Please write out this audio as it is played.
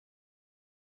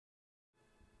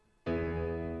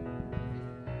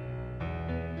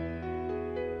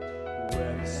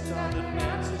rest on and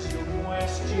answers your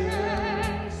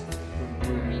questions.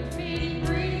 From moving, feeding,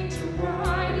 breeding to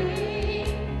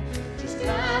riding, just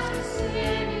ask us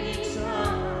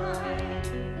anytime,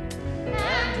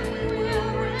 and we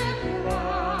will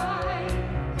reply.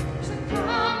 So come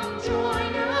and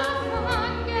join our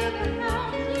fun, get the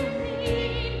help you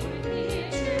need. We're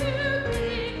here to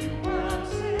give you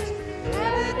answers.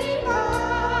 Ebony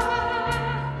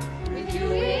Park with you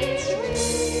each week.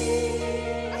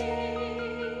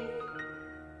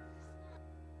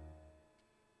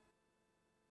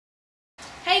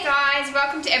 Hey guys,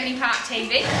 welcome to Ebony Park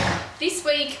TV. This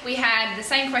week we had the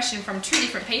same question from two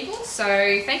different people, so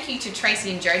thank you to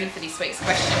Tracy and Jody for this week's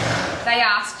question. They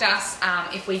asked us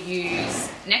if we use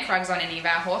neck rugs on any of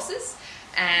our horses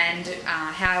and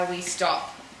how we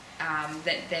stop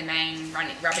their mane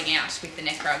rubbing out with the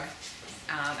neck rug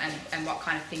and what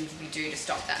kind of things we do to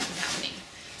stop that from happening.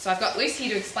 So I've got Lucy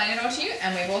here to explain it all to you,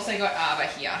 and we've also got Ava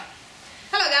here.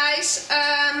 Hello guys,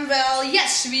 well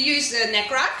yes, we use the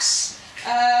neck rugs.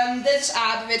 This is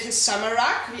Abe with his summer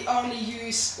rug. We only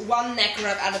use one neck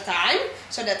rug at a time,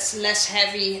 so that's less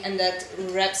heavy and that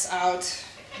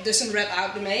doesn't wrap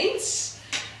out the manes.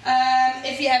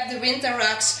 If you have the winter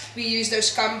rugs, we use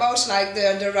those combos, like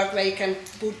the rug where you can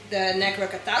put the neck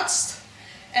rug attached.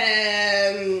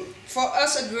 For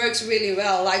us it works really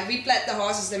well, like we plait the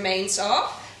horses the manes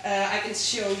off. I can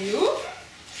show you.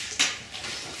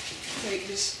 Take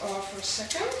this off for a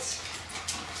second.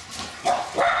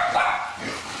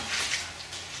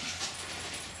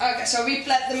 Okay, so we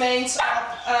plait the manes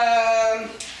up.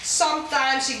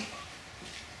 Sometimes you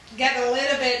get a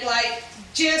little bit like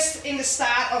just in the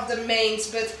start of the manes,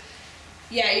 but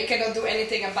yeah, you cannot do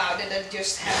anything about it, that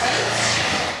just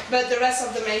happens. But the rest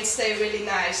of the manes stay really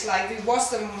nice. Like we wash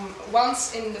them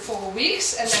once in the 4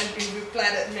 weeks and then we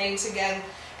replait the manes again.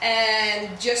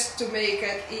 And just to make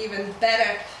it even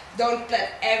better, don't plait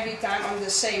every time on the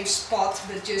same spot,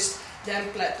 but just then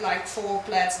plait like 4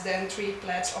 plaits, then 3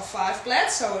 plaits or 5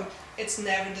 plaits, so it's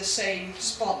never the same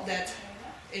spot that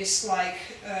is like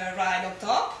right on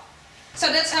top.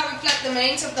 So that's how we plait the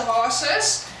manes of the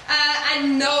horses. I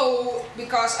know,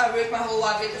 because I worked my whole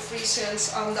life with the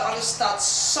Friesians on the other studs,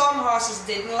 some horses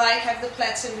didn't like have the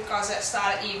plaits in because they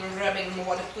started even rubbing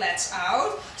more the plaits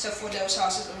out. So for those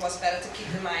horses it was better to keep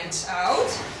the manes out.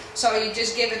 So you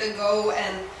just give it a go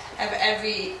and have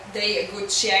every day a good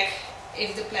check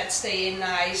if the plaits stay in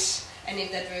nice and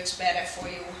if that works better for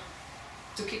you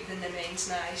to keep the manes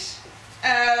nice.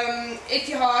 If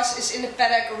your horse is in the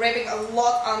paddock ribbing a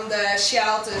lot on the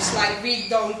shelters, like we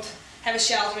don't have a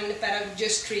shelter in the paddock,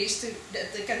 just trees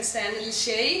that they can stand in the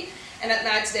shade, and at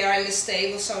night they are in the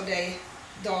stable so they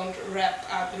don't wrap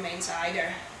out the manes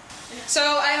either. So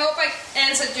I hope I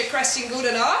answered your question good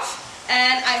enough,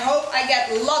 and I hope I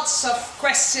get lots of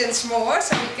questions more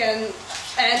so we can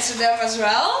answer them as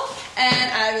well,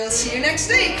 and I will see you next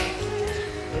week.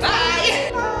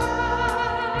 Bye!